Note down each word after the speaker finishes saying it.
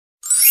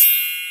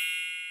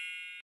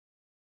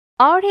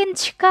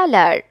orange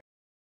color,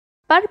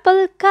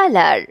 purple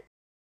color,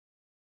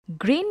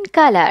 green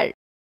color,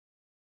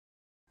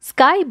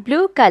 sky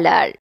blue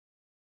color,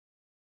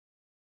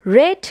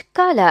 red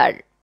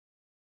color,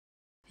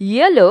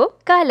 yellow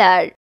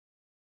color,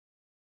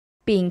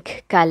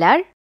 pink color,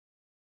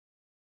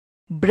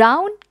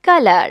 brown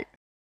color,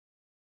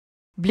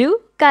 blue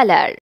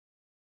color,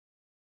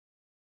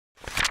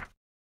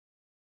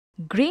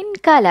 green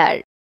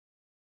color.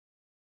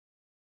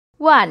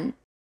 1.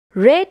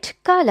 Red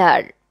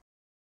color.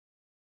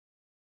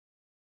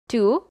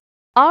 2.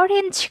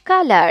 Orange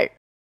color.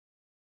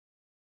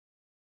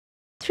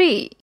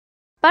 3.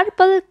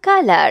 Purple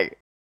color.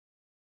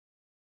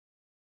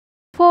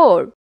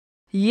 4.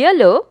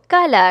 Yellow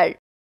color.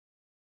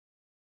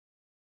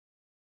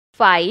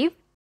 5.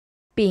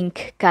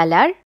 Pink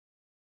color.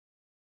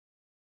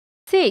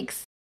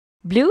 6.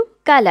 Blue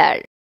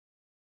color.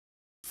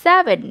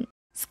 7.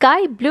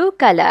 Sky blue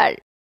color.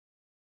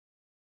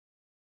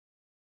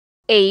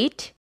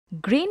 8.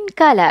 Green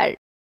color.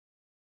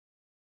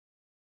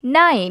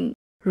 9.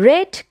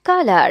 Red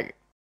color.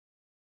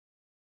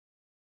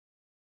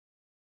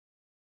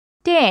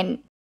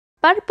 10.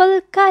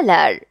 Purple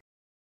color.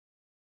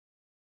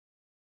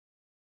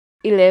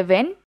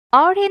 11.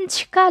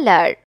 Orange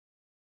color.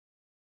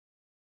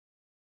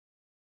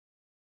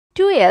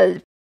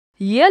 12.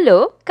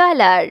 Yellow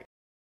color.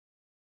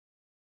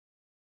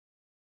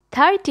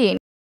 13.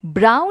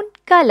 Brown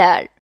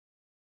color.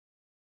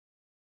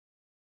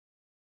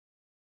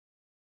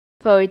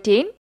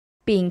 14.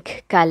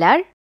 Pink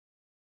color.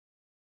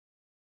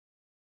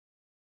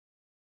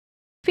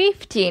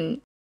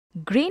 15.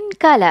 Green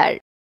color.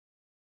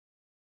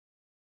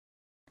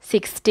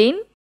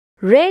 16.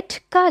 Red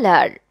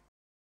color.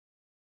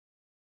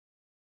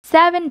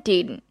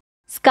 17.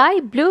 Sky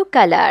blue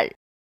color.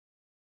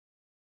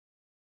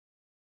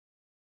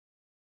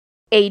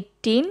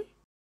 18.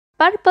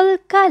 Purple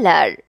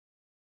color.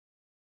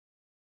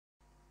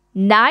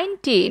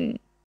 19.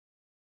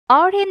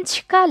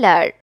 Orange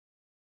color.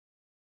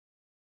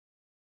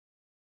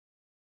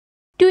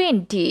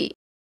 20.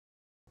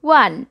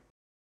 1,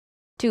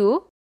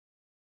 2,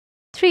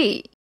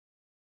 3,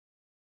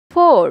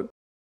 4,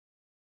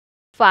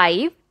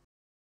 5,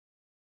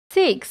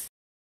 6,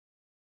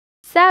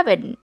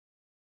 7,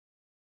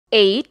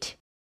 8,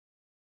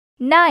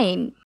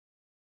 9,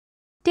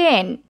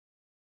 10,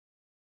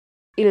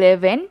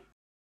 11,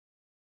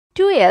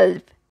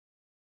 12,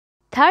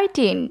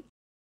 13,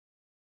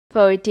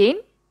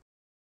 14,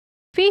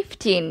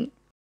 15,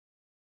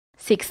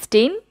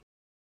 16,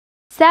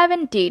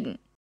 17,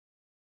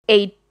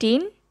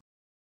 18,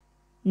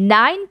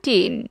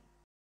 19,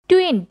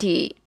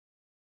 20.